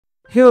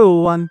Hello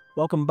everyone,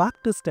 welcome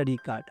back to Study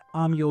Card.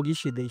 I'm Yogi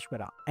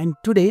Shideshwara and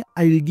today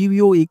I will give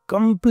you a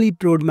complete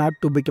roadmap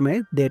to become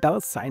a data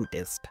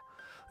scientist.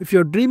 If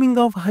you're dreaming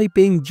of a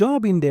high-paying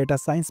job in data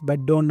science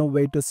but don't know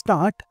where to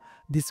start,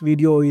 this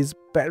video is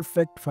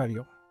perfect for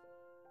you.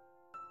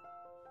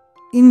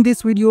 In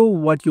this video,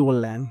 what you will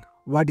learn: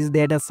 what is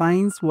data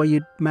science, why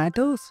it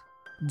matters,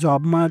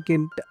 job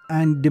market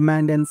and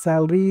demand and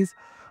salaries,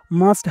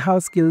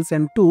 must-have skills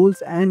and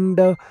tools, and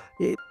a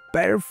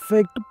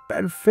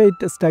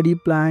perfect study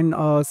plan,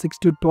 6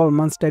 to 12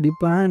 month study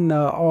plan,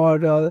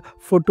 or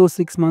 4 to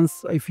 6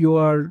 months if you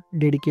are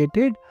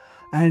dedicated,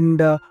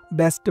 and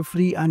best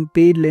free and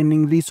paid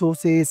learning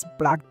resources,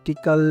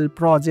 practical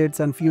projects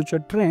and future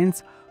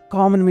trends,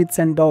 common myths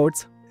and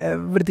doubts,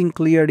 everything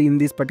cleared in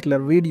this particular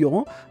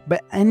video.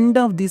 By end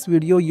of this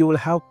video, you will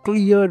have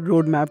clear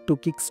roadmap to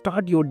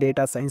kickstart your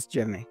data science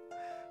journey.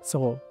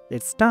 So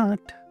let's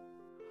start.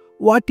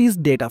 What is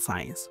data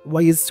science?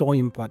 Why is so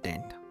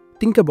important?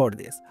 Think about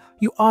this.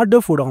 You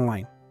order food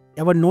online.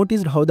 Ever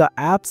noticed how the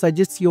app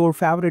suggests your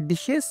favorite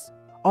dishes?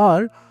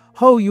 Or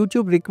how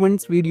YouTube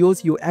recommends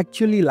videos you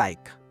actually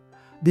like?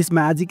 This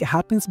magic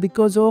happens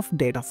because of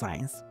data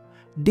science.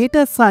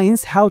 Data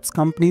science helps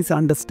companies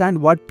understand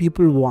what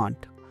people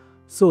want,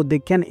 so they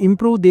can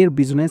improve their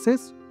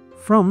businesses.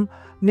 From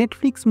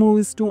Netflix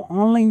movies to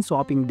online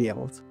shopping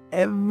deals,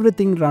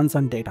 everything runs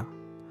on data.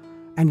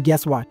 And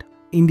guess what?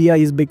 India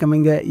is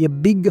becoming a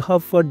big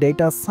hub for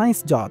data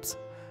science jobs.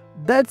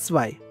 That's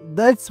why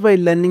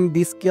learning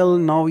this skill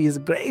now is a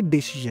great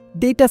decision.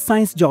 Data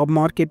science job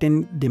market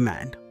and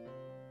demand.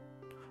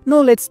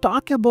 Now let's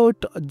talk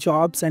about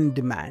jobs and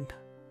demand.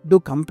 Do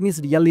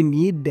companies really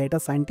need data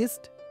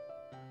scientists?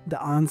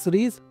 The answer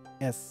is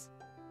yes.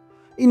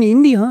 In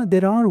India,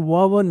 there are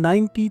over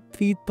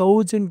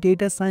 93,000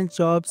 data science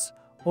jobs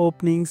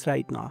openings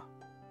right now.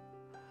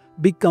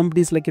 Big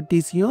companies like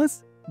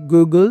TCS,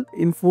 Google,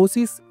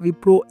 Infosys,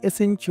 Wipro,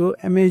 Accenture,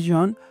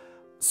 Amazon,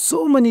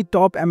 so many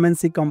top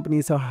MNC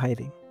companies are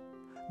hiring.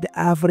 The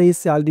average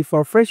salary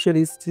for fresher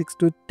is 6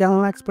 to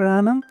 10 lakhs per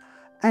annum,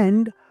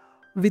 and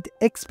with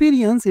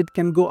experience it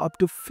can go up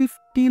to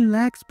 50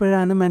 lakhs per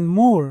annum and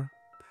more.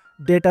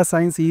 Data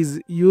science is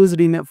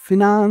used in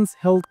finance,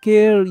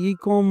 healthcare,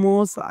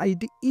 e-commerce,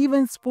 IT,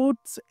 even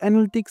sports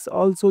analytics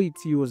also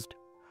it's used.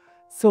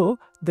 So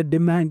the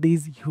demand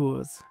is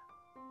huge.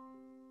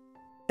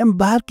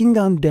 Embarking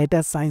on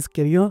data science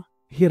career,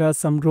 here are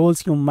some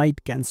roles you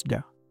might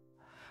consider.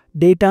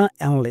 Data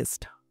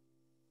analyst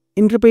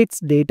interprets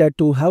data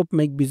to help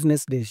make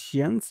business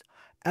decisions.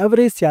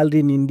 Average salary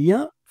in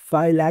India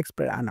 5 lakhs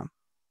per annum.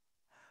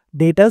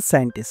 Data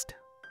scientist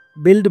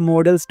build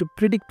models to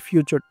predict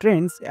future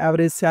trends.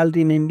 Average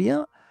salary in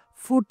India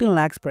 14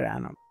 lakhs per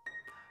annum.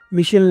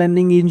 Machine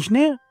learning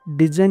engineer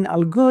design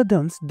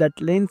algorithms that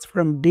learns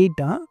from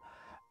data.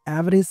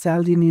 Average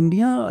salary in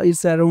India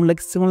is around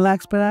like 7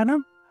 lakhs per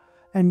annum.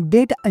 And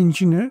data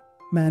engineer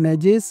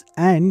manages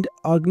and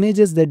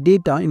organizes the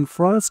data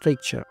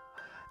infrastructure.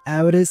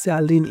 Average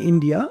salary in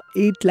India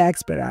 8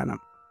 lakhs per annum.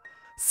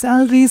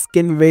 Salaries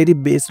can vary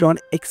based on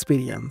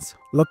experience,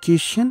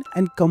 location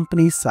and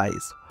company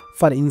size.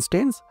 For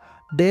instance,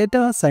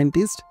 data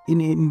scientists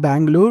in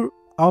Bangalore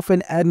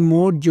often earn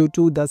more due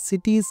to the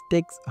city's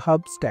tech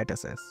hub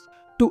statuses.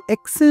 To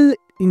excel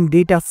in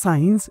data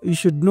science, you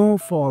should know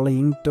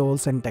following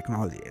tools and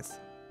technologies.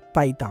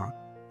 Python.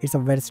 It's a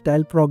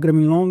versatile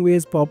programming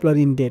language popular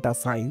in data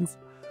science.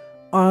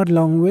 R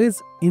language,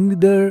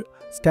 another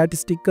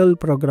statistical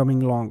programming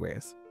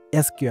language.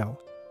 SQL,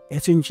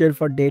 essential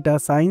for data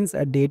science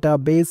and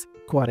database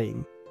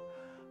querying.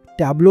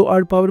 Tableau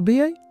or Power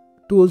BI,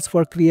 tools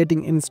for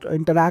creating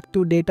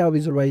interactive data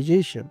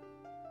visualization.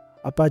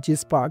 Apache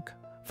Spark,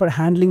 for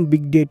handling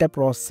big data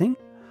processing.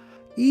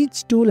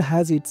 Each tool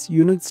has its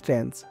unique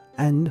strengths,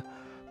 and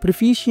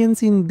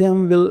proficiency in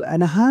them will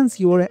enhance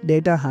your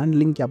data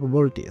handling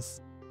capabilities.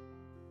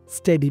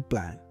 Study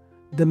plan,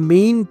 the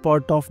main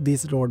part of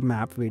this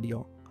roadmap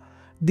video.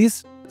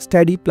 This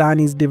study plan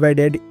is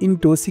divided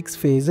into 6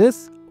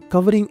 phases,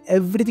 covering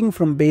everything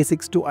from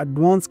basics to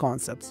advanced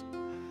concepts.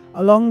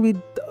 Along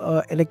with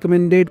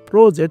recommended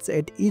projects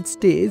at each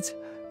stage,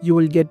 you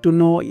will get to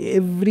know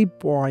every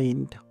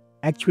point.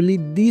 Actually,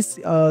 this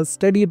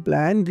study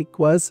plan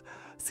requires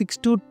 6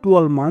 to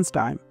 12 months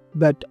time.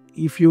 But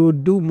if you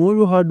do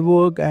more hard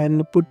work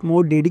and put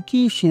more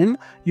dedication,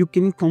 you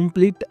can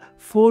complete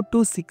 4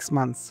 to 6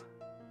 months.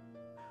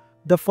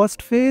 The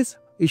first phase,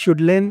 you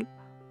should learn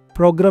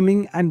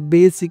programming and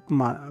basic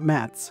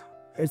maths.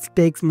 It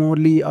takes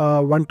morely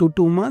 1 to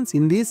 2 months.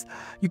 In this,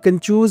 you can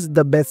choose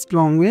the best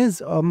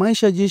language. My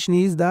suggestion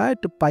is that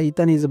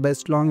Python is the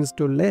best language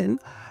to learn,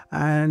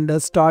 and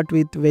start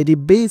with very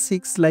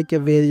basics like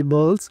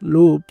variables,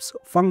 loops,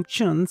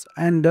 functions,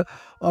 and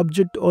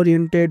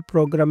object-oriented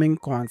programming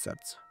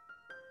concepts.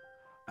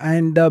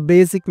 And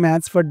basic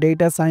maths for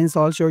data science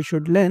also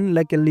should learn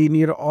like a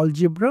linear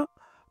algebra,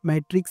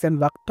 matrix and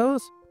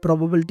vectors,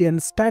 probability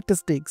and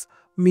statistics,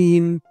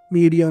 mean,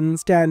 median,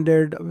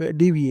 standard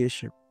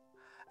deviation.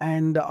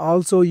 And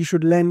also you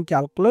should learn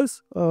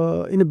calculus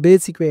in a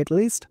basic way at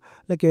least,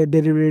 like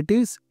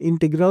derivatives,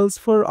 integrals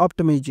for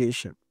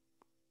optimization.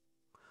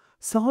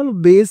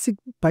 Solve basic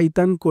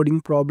Python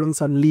coding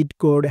problems on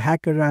LeetCode,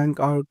 HackerRank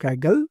or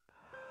Kaggle.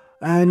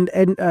 And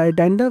at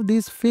the end of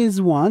this phase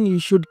 1, you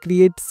should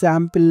create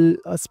sample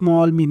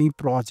small mini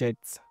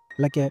projects.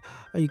 Like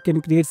you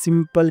can create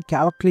simple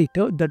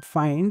calculator that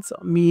finds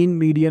mean,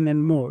 median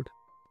and mode.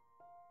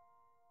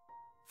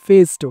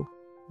 Phase 2,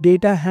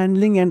 data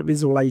handling and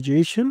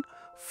visualization.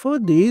 For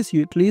this,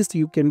 at least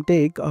you can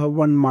take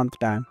 1 month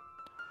time.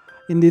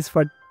 In this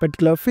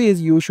particular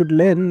phase, you should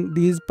learn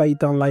these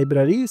Python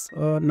libraries.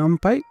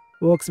 NumPy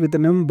works with the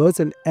numbers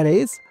and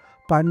arrays.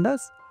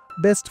 Pandas,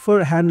 best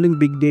for handling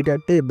big data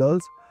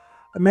tables.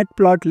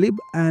 Matplotlib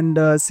and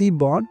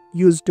Seaborn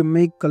used to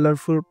make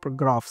colorful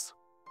graphs.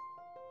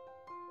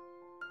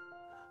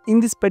 In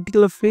this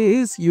particular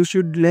phase, you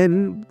should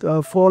learn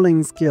the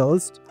following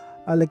skills,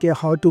 like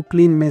how to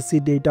clean messy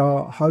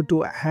data, how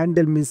to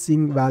handle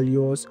missing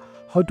values,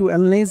 how to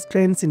analyze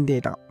trends in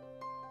data.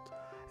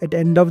 At the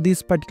end of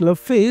this particular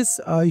phase,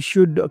 you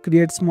should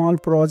create small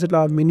project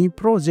or mini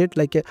project,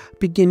 like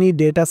pick any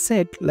data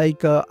set like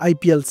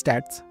IPL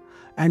stats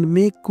and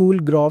make cool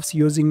graphs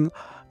using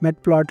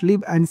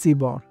Matplotlib and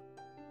Seaborn.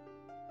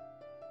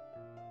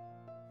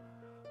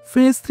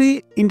 Phase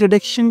 3,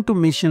 introduction to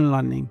machine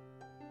learning.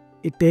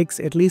 It takes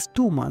at least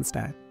 2 months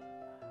time.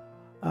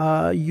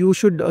 You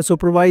should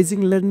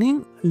supervising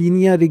learning,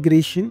 linear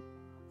regression,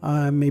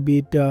 maybe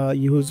it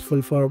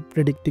useful for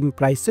predicting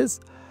prices,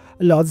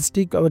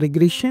 logistic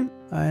regression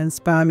and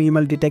spam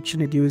email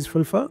detection it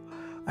useful for,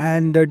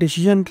 and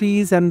decision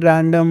trees and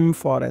random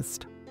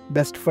forest,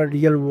 best for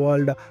real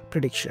world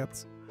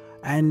predictions.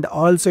 And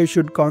also you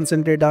should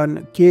concentrate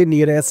on k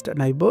nearest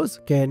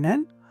neighbors,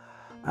 KNN,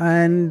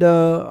 and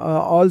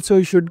also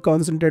you should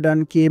concentrate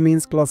on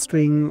k-means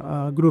clustering,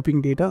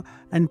 grouping data,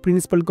 and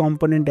principal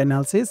component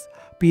analysis,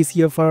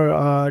 PCF for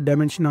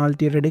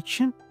dimensionality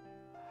reduction.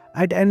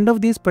 At the end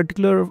of this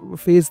particular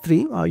phase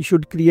 3, you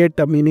should create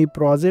a mini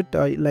project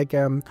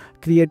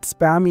create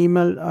spam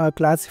email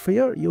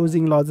classifier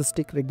using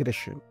logistic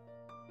regression.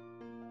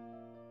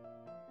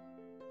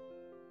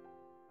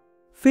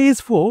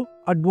 Phase 4,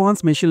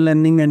 advanced machine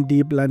learning and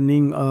deep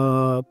learning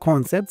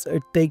concepts.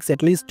 It takes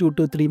at least 2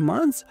 to 3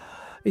 months.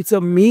 It's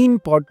a main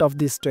part of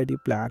this study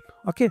plan.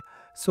 Okay,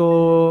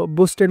 so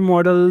boosted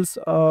models,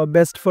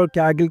 best for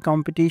Kaggle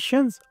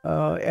competitions,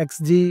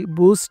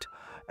 XGBoost,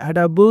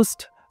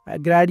 AdaBoost,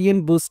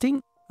 gradient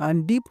boosting,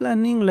 and deep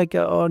learning like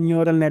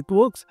neural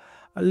networks,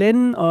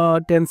 learn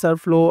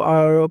TensorFlow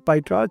or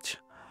PyTorch,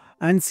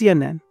 and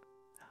CNN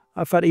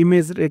for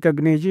image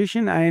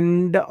recognition.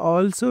 And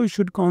also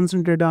should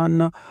concentrate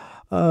on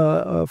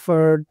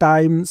for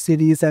time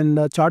series and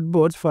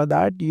chartboards. For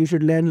that you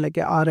should learn like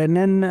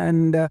RNN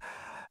and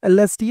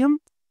LSTM.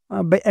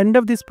 By end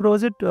of this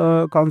project,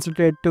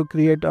 concentrate to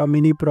create a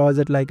mini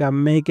project like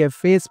make a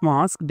face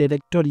mask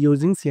detector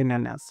using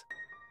CNNs.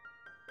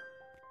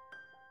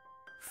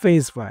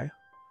 Phase 5,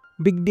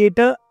 big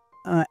data,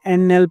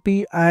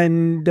 NLP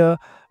and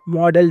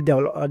model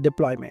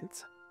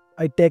deployments.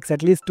 It takes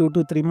at least 2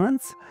 to 3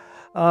 months.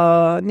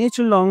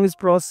 Natural language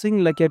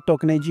processing like a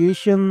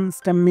tokenization,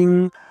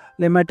 stemming,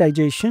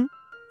 lemmatization,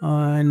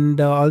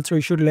 and also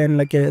you should learn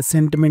like a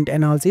sentiment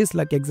analysis,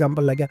 like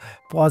example like a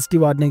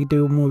positive or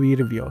negative movie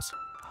reviews.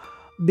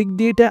 Big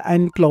data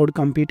and cloud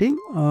computing.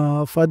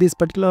 For this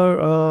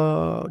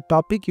particular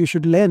topic, you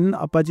should learn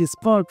Apache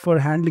Spark for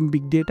handling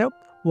big data,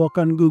 work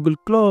on Google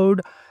Cloud,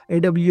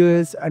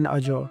 AWS and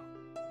Azure.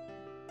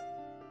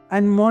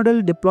 And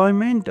model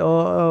deployment,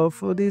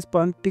 for this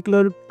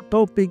particular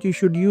topic you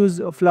should use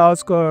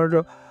Flask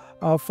or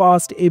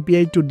Fast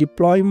API to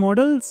deploy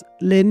models,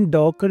 learn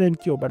Docker and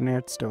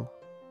Kubernetes too.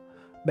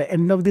 By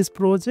end of this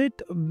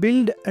project,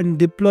 build and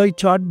deploy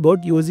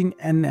chatbot using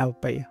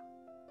NLP,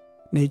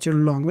 natural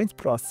language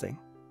processing.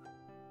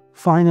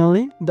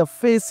 Finally, the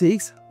phase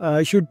 6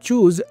 should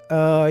choose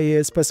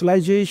a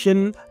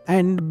specialization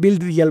and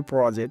build real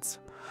projects.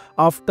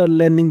 After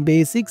learning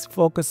basics,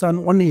 focus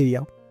on one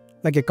area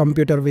like a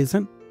computer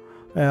vision,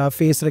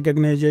 face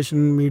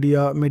recognition,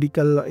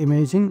 medical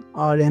imaging,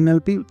 or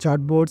NLP,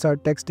 chatbots or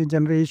text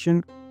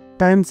generation,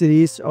 time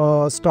series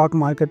or stock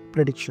market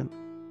prediction.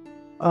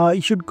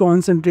 You should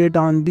concentrate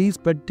on these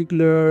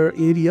particular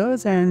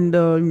areas, and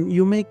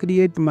you may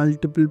create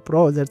multiple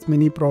projects,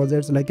 mini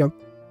projects like a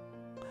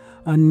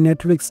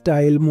Netflix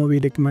style movie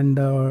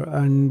recommender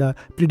and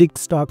predict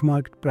stock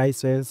market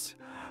prices,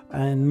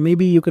 and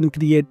maybe you can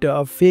create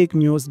a fake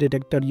news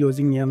detector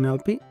using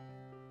NLP.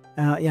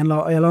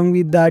 Along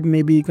with that,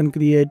 maybe you can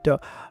create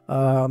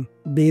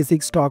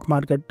basic stock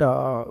market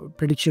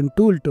prediction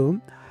tool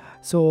too.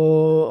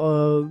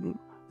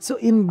 So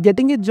in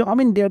getting a job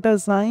in data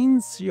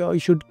science, you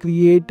should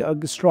create a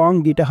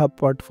strong GitHub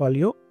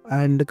portfolio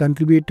and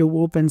contribute to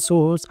open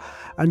source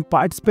and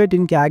participate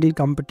in Kaggle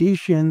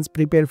competitions,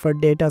 prepare for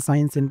data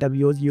science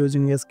interviews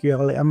using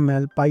SQL,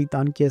 ML,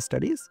 Python case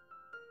studies.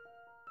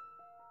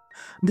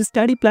 This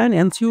study plan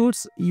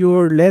ensures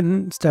you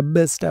learn step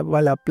by step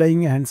while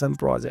applying hands-on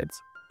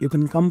projects. You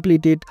can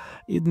complete it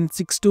in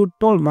 6 to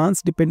 12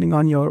 months depending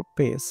on your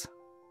pace.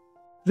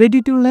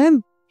 Ready to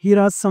learn? Here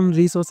are some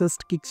resources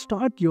to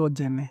kickstart your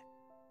journey.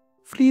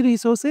 Free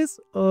resources.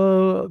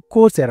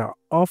 Coursera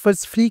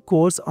offers free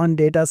course on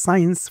data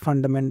science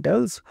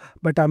fundamentals,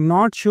 but I'm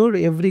not sure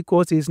every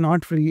course is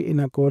not free in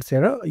a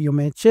Coursera. You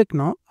may check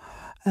now.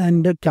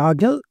 And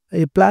Kaggle,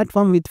 a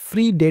platform with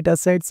free data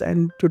sets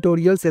and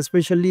tutorials,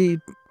 especially it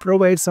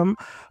provides some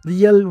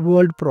real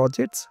world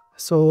projects.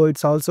 So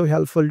it's also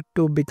helpful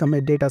to become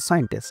a data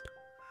scientist.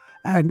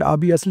 And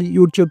obviously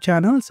YouTube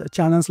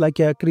channels like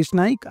Chris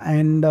Naik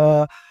and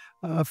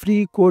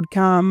Free Code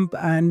Camp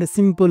and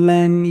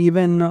Simple-Learn,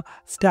 even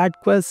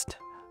StatQuest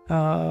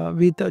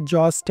with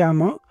Josh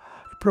Stammer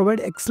provide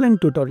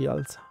excellent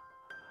tutorials.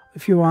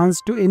 If you want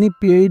to any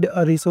paid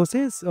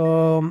resources,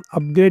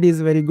 Upgrade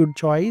is very good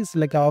choice,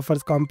 like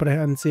offers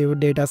comprehensive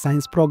data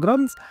science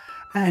programs,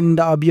 and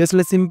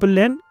obviously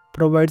Simple-Learn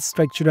provides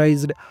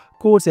structured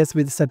courses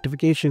with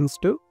certifications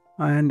too,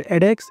 and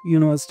edX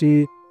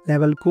university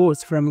level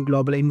course from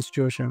global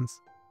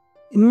institutions.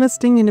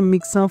 Investing in a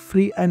mix of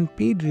free and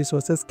paid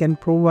resources can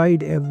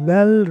provide a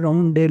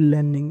well-rounded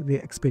learning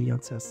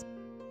experiences.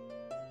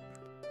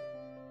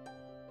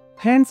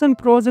 Hands-on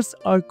projects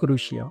are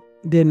crucial.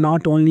 They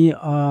not only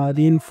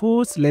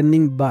reinforce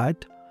learning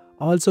but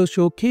also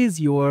showcase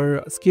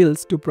your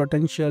skills to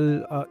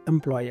potential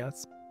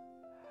employers.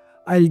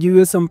 I'll give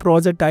you some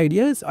project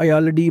ideas. I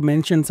already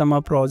mentioned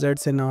some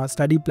projects in our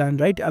study plan,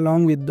 right?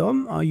 Along with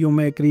them, you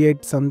may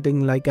create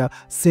something like a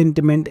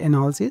sentiment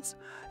analysis,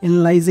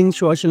 analyzing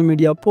social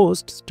media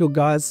posts to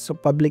gauge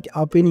public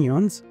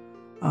opinions,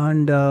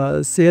 and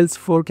sales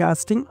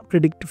forecasting,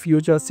 predict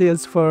future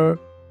sales for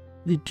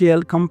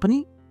retail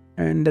company,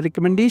 and the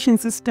recommendation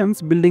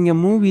systems, building a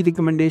movie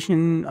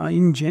recommendation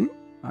engine,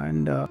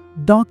 and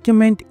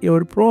document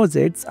your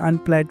projects on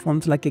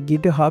platforms like a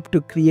GitHub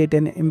to create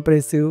an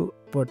impressive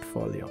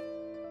portfolio.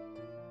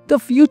 The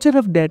future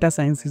of data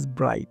science is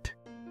bright.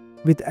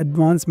 With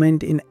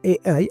advancement in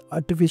AI,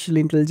 artificial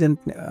intelligence,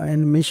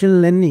 and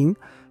machine learning,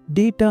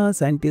 data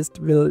scientists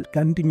will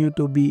continue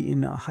to be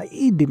in a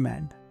high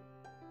demand.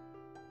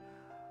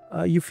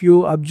 If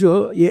you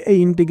observe, AI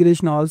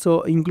integration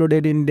also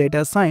included in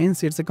data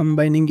science. It's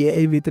combining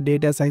AI with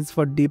data science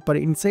for deeper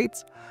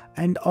insights,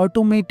 and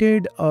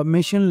automated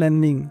machine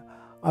learning,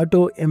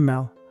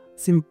 AutoML,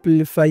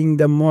 simplifying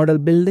the model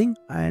building,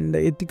 and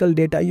ethical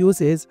data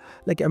usage,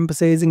 like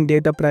emphasizing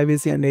data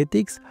privacy and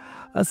ethics.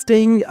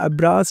 Staying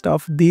abreast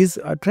of these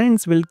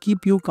trends will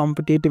keep you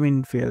competitive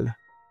in field.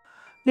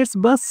 Let's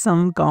bust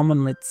some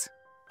common myths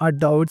or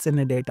doubts in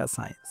a data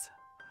science.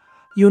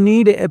 You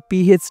need a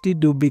PhD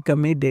to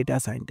become a data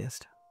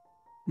scientist.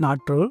 Not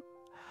true.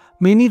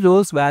 Many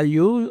roles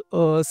value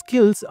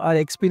skills or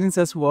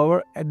experiences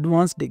over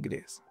advanced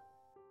degrees.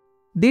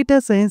 Data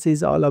science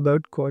is all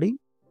about coding.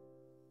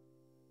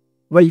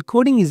 While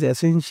coding is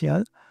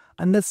essential,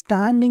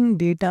 understanding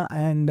data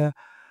and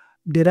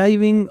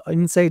deriving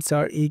insights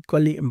are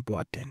equally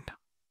important.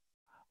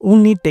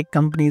 Only tech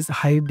companies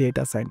hire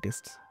data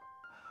scientists.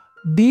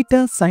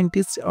 Data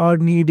scientists are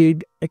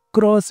needed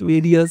across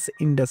various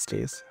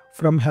industries,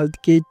 from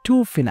healthcare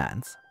to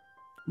finance.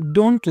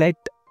 Don't let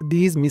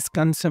these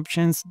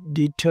misconceptions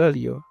deter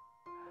you.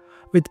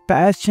 With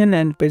passion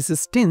and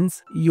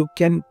persistence, you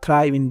can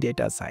thrive in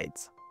data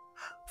science.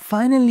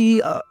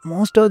 Finally,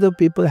 most of the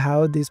people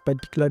have this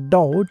particular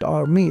doubt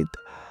or myth.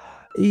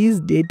 Is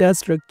data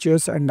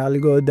structures and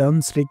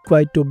algorithms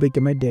required to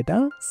become a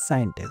data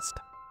scientist?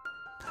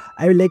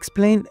 I will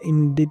explain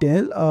in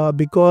detail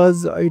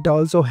because it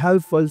also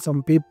helpful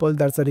some people.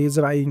 That's the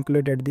reason I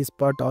included this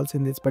part also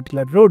in this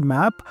particular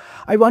roadmap.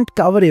 I want to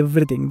cover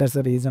everything. That's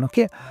the reason.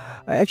 Okay.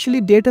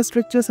 Actually, data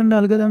structures and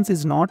algorithms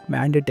is not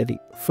mandatory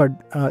for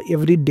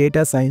every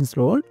data science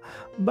role,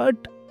 but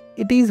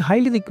it is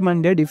highly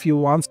recommended if you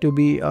want to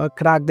be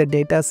crack the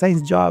data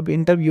science job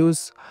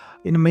interviews.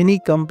 In many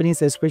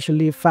companies,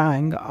 especially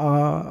FANG,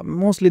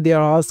 mostly they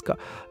ask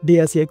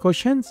DSA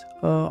questions,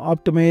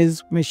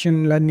 optimize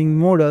machine learning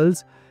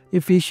models,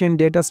 efficient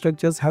data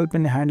structures help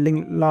in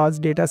handling large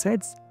data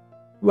sets,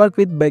 work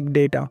with big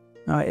data,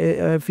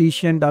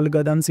 efficient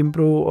algorithms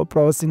improve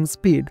processing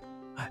speed.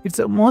 It's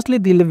mostly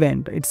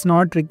relevant. It's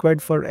not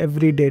required for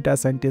every data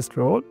scientist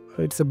role.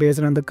 It's based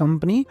on the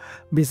company,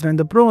 based on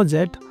the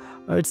project.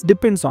 It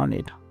depends on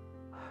it.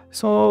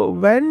 So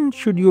when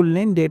should you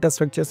learn data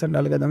structures and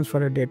algorithms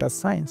for a data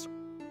science?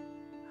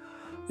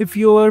 If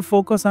you are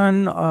focused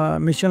on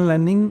machine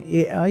learning,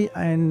 AI,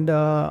 and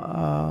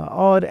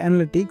or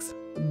analytics,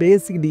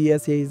 basic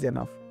DSA is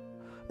enough.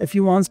 If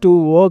you want to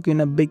work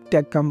in a big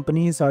tech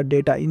companies or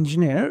data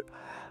engineer,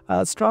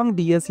 strong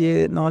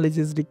DSA knowledge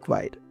is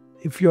required.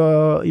 If you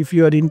are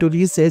into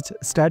research,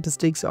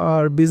 statistics,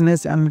 or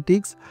business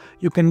analytics,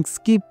 you can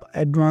skip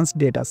advanced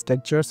data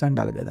structures and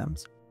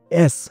algorithms.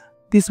 Yes.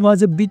 This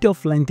was a bit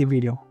of lengthy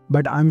video,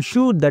 but I'm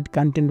sure that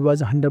content was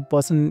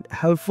 100%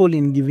 helpful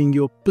in giving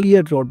you a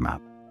clear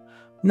roadmap.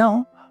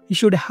 Now, you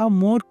should have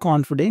more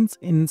confidence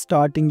in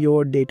starting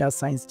your data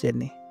science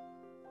journey.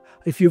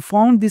 If you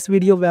found this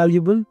video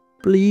valuable,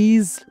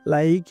 Please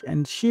like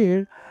and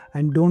share,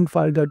 and don't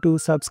forget to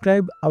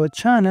subscribe our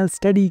channel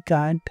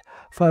StudyCat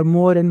for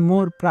more and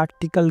more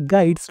practical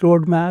guides,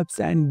 roadmaps,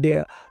 and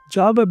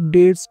job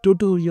updates,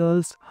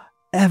 tutorials,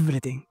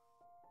 everything.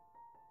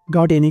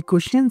 Got any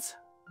questions?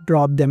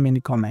 Drop them in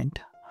a comment.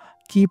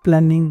 Keep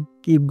learning,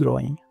 keep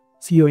growing.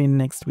 See you in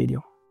next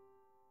video.